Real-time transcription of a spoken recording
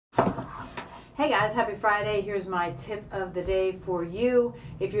Hey guys, happy Friday. Here's my tip of the day for you.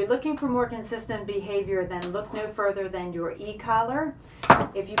 If you're looking for more consistent behavior, then look no further than your e-collar.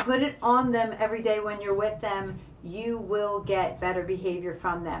 If you put it on them every day when you're with them, you will get better behavior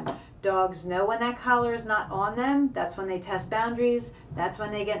from them. Dogs know when that collar is not on them. That's when they test boundaries. That's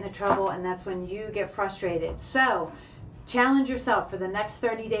when they get into trouble, and that's when you get frustrated. So challenge yourself for the next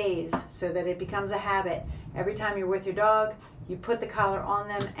 30 days so that it becomes a habit. Every time you're with your dog, you put the collar on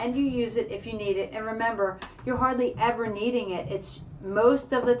them and you use it if you need it. And remember, you're hardly ever needing it. It's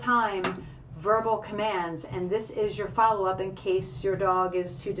most of the time verbal commands, and this is your follow-up in case your dog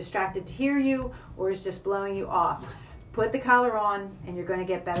is too distracted to hear you or is just blowing you off. Put the collar on and you're going to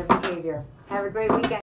get better behavior. Have a great weekend.